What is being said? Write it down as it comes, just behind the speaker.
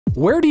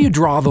Where do you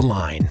draw the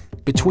line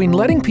between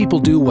letting people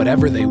do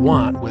whatever they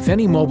want with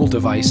any mobile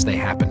device they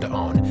happen to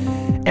own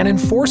and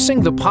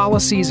enforcing the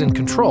policies and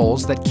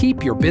controls that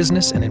keep your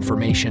business and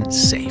information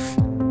safe?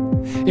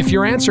 If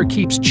your answer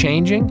keeps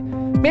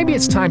changing, maybe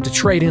it's time to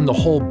trade in the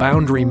whole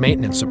boundary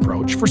maintenance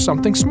approach for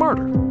something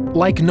smarter,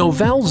 like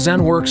Novell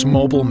ZenWorks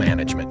Mobile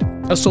Management,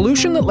 a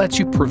solution that lets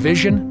you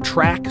provision,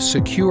 track,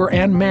 secure,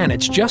 and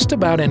manage just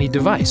about any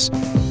device,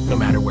 no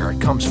matter where it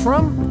comes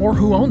from or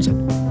who owns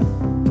it.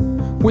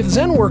 With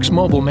ZenWorks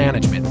Mobile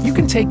Management, you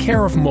can take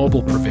care of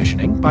mobile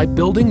provisioning by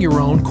building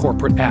your own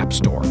corporate app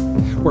store,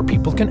 where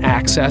people can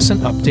access and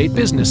update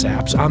business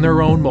apps on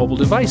their own mobile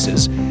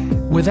devices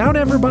without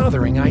ever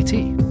bothering IT.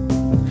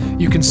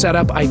 You can set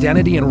up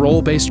identity and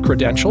role-based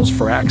credentials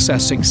for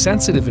accessing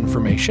sensitive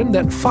information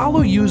that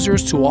follow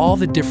users to all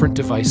the different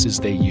devices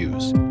they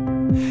use.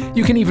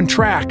 You can even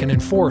track and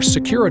enforce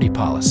security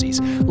policies,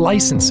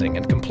 licensing,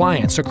 and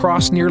compliance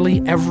across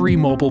nearly every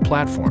mobile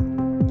platform.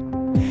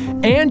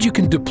 And you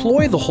can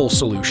deploy the whole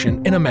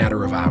solution in a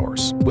matter of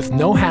hours, with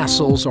no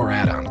hassles or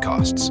add-on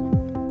costs.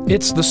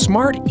 It's the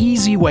smart,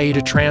 easy way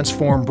to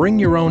transform bring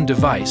your own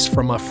device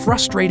from a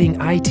frustrating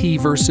IT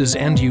versus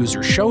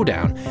end-user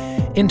showdown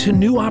into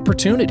new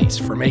opportunities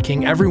for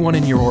making everyone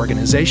in your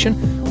organization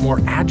more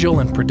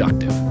agile and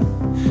productive.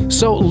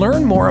 So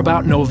learn more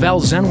about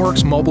Novell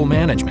ZenWorks Mobile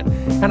Management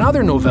and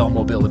other Novell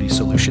mobility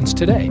solutions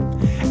today,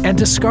 and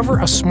discover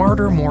a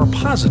smarter, more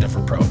positive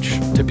approach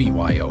to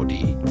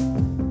BYOD.